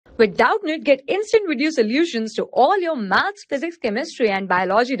With Doubtnut, get instant video solutions to all your maths, physics, chemistry, and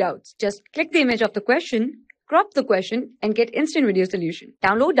biology doubts. Just click the image of the question, crop the question, and get instant video solution.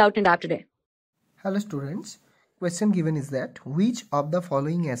 Download Doubtnut app today. Hello students, question given is that which of the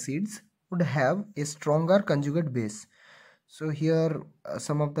following acids would have a stronger conjugate base? So here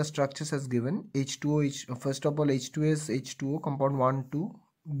some of the structures as given. H2O, first of all H2S, H2O, compound 1, 2.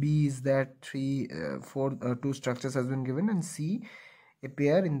 B is that 3, 4, 2 structures has been given, and C, a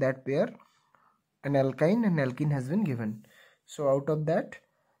pair. In that pair an alkyne and alkene has been given. So out of that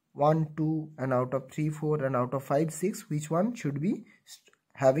 1, 2, and out of 3, 4, and out of 5, 6, which one should be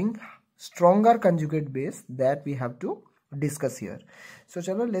having stronger conjugate base, that we have to discuss here. So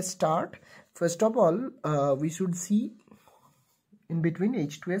chalo, let's start. First of all we should see in between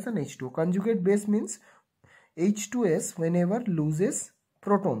H2S and H2O. Conjugate base means H2S whenever loses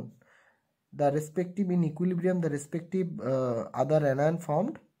proton, the respective in equilibrium, the respective other anion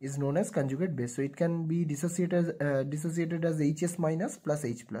formed is known as conjugate base. So it can be dissociated as HS minus plus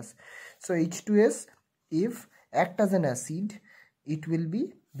H plus. So H2S, if act as an acid, it will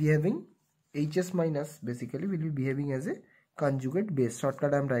be behaving, HS minus basically will be behaving as a conjugate base.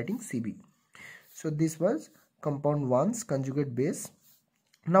 Shortcut I am writing CB. So this was compound 1's conjugate base.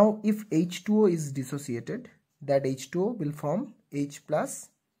 Now if H2O is dissociated, that H2O will form H plus,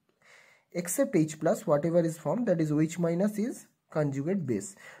 except H plus, whatever is formed, that is OH minus, is conjugate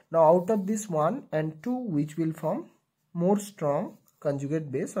base. Now out of this 1 and 2, which will form more strong conjugate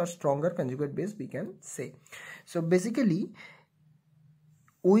base or stronger conjugate base, we can say. So basically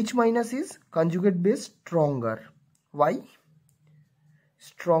OH minus is conjugate base stronger. Why?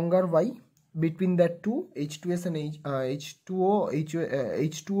 Stronger, why? Between that two, H2S and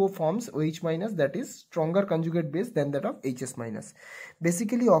H2O forms OH minus, that is stronger conjugate base than that of HS minus.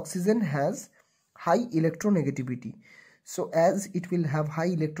 Basically oxygen has high electronegativity. So as it will have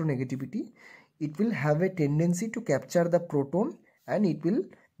high electronegativity, it will have a tendency to capture the proton and it will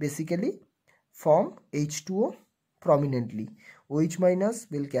basically form H2O prominently. OH minus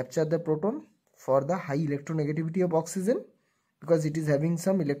will capture the proton for the high electronegativity of oxygen, because it is having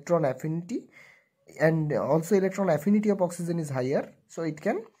some electron affinity, and also electron affinity of oxygen is higher, so it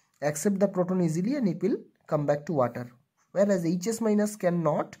can accept the proton easily and it will come back to water. Whereas HS minus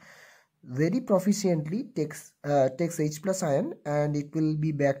cannot, very proficiently takes H plus ion and it will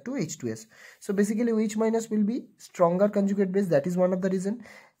be back to H2S. So basically OH minus will be stronger conjugate base, that is one of the reason,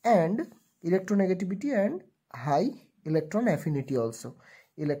 and electronegativity and high electron affinity also.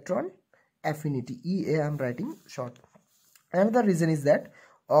 Electron affinity, EA I am writing short. Another reason is that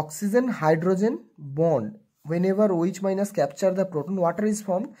oxygen hydrogen bond, whenever OH minus capture the proton, water is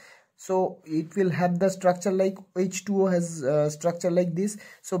formed, so it will have the structure like H2O has structure like this.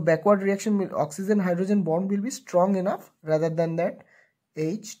 So backward reaction will, oxygen hydrogen bond will be strong enough rather than that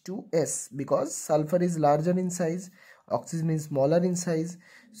H2S, because sulfur is larger in size, oxygen is smaller in size.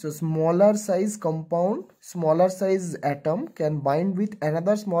 So smaller size compound, smaller size atom can bind with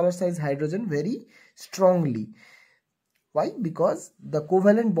another smaller size hydrogen very strongly. Why? Because the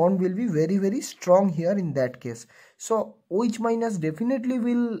covalent bond will be very, very strong here in that case. So OH minus definitely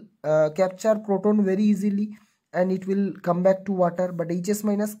will capture proton very easily and it will come back to water, but HS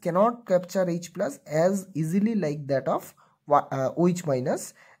minus cannot capture H plus as easily like that of OH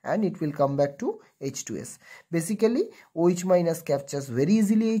minus, and it will come back to H2S. Basically OH minus captures very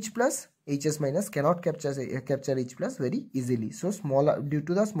easily H plus, HS minus cannot capture H plus very easily. So smaller, due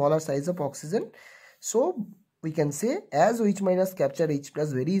to the smaller size of oxygen, so we can say as OH minus capture H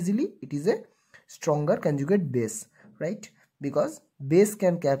plus very easily, it is a stronger conjugate base, right? Because base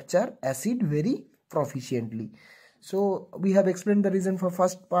can capture acid very proficiently. So we have explained the reason for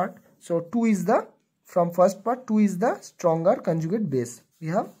first part. So 2 is the, from first part, 2 is the stronger conjugate base. We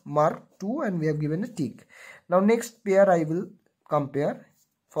have marked 2 and we have given a tick. Now next pair I will compare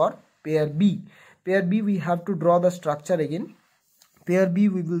for pair B. Pair B we have to draw the structure again. Pair B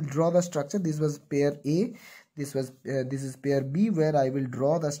we will draw the structure. This was pair A. This is pair B, where I will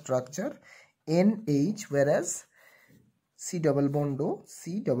draw the structure NH, whereas C double bond O,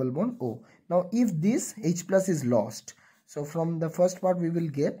 C double bond O. Now if this H plus is lost, so from the first part we will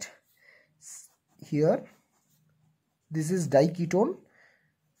get here, this is diketone,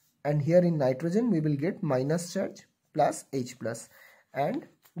 and here in nitrogen we will get minus charge plus H plus, and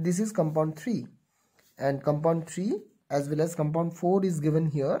this is compound 3, and compound 3 as well as compound 4 is given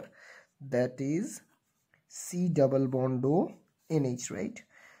here, that is C double bond O NH, right?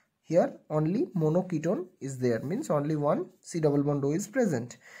 Here only monoketone is there, means only one C double bond O is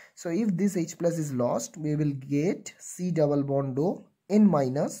present. So if this H plus is lost, we will get C double bond O N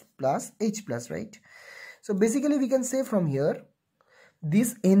minus plus H plus, right? So basically we can say from here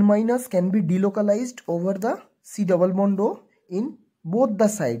this N minus can be delocalized over the C double bond O in both the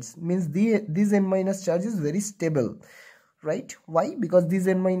sides, means this N minus charge is very stable, right? Why? Because this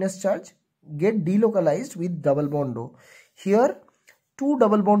N minus charge get delocalized with double bond O. Here two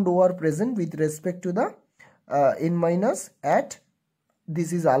double bond O are present with respect to the N minus at,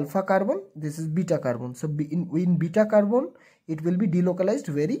 this is alpha carbon, this is beta carbon. So in beta carbon it will be delocalized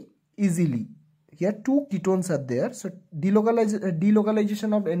very easily. Here two ketones are there, so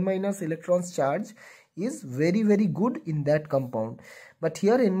delocalization of N minus electrons charge is very good in that compound. But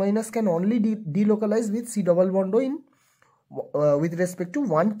here N minus can only delocalize with C double bond O in with respect to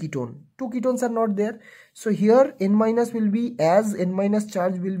one ketone. Two ketones are not there, so here N minus will be, as N minus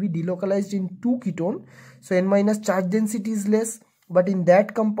charge will be delocalized in two ketone, so N minus charge density is less. But in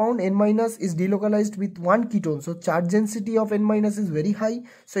that compound N minus is delocalized with one ketone, so charge density of N minus is very high,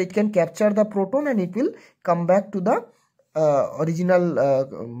 so it can capture the proton and it will come back to the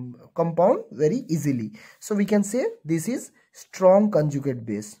original compound very easily. So we can say this is strong conjugate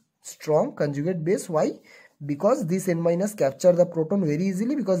base. Strong conjugate base. Why? Because this N minus capture the proton very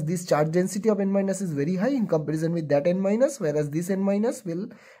easily, because this charge density of N minus is very high in comparison with that N minus, whereas this N minus will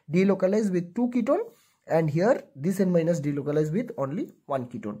delocalize with two ketone, and here this N minus delocalized with only one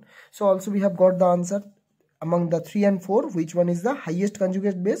ketone. So also we have got the answer among the 3 and 4. Which one is the highest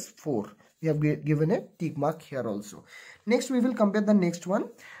conjugate base? 4. We have given a tick mark here also. Next we will compare the next one.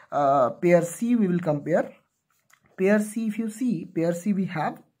 Pair C we will compare. Pair C, if you see, pair C we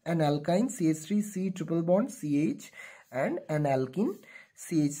have an alkyne CH3 C triple bond CH and an alkene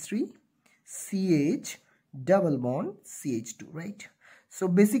CH3 CH double bond CH2, right? So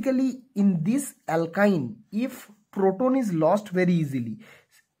basically in this alkyne, if proton is lost very easily,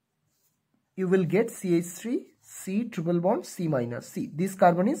 you will get CH3 C triple bond C minus. See, this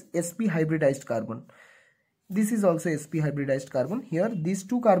carbon is sp hybridized carbon. This is also sp hybridized carbon. Here these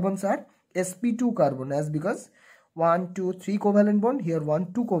two carbons are sp2 carbon, as because 1 2 3 covalent bond, here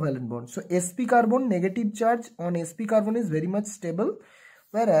 1 2 covalent bond. So sp carbon, negative charge on sp carbon is very much stable,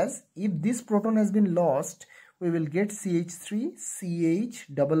 whereas if this proton has been lost, we will get CH3 CH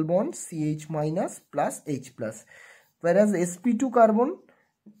double bond CH minus plus H plus, whereas sp2 carbon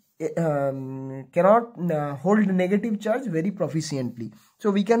cannot hold negative charge very proficiently. So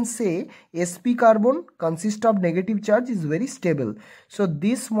we can say sp carbon consists of negative charge is very stable. So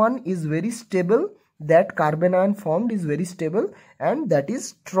this one is very stable, that carbon ion formed is very stable, and that is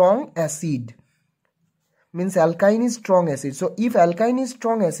strong acid. Means alkyne is strong acid. So if alkyne is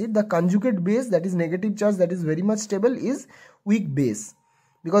strong acid, the conjugate base, that is negative charge, that is very much stable, is weak base.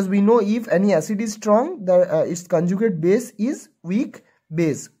 Because we know if any acid is strong, its conjugate base is weak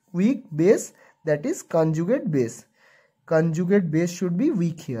base. Weak base, that is conjugate base. Conjugate base should be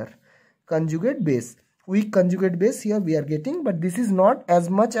weak here. Conjugate base. Weak conjugate base here we are getting, but this is not as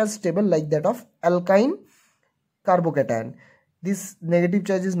much as stable like that of alkyne carbocation. This negative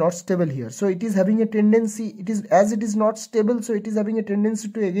charge is not stable here, so it is having a tendency, it is not stable, so it is having a tendency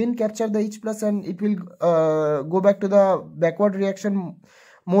to again capture the H plus, and it will go back to the backward reaction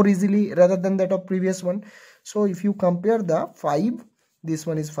more easily rather than that of previous one. So if you compare the 5, this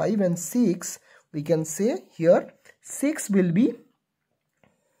one is 5, and 6, we can say here 6 will be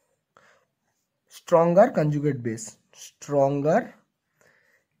stronger conjugate base. Stronger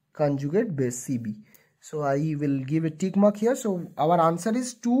conjugate base, CB. So I will give a tick mark here. So our answer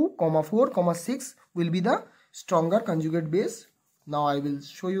is 2, 4, 6 will be the stronger conjugate base. Now I will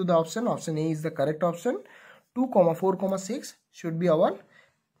show you the option. Option A is the correct option. 2, 4, 6 should be our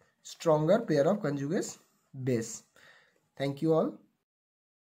stronger pair of conjugates base. Thank you all.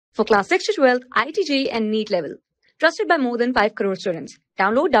 For class 6 to 12, IIT JEE and NEET level. Trusted by more than 5 crore students.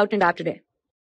 Download Doubtnut app today.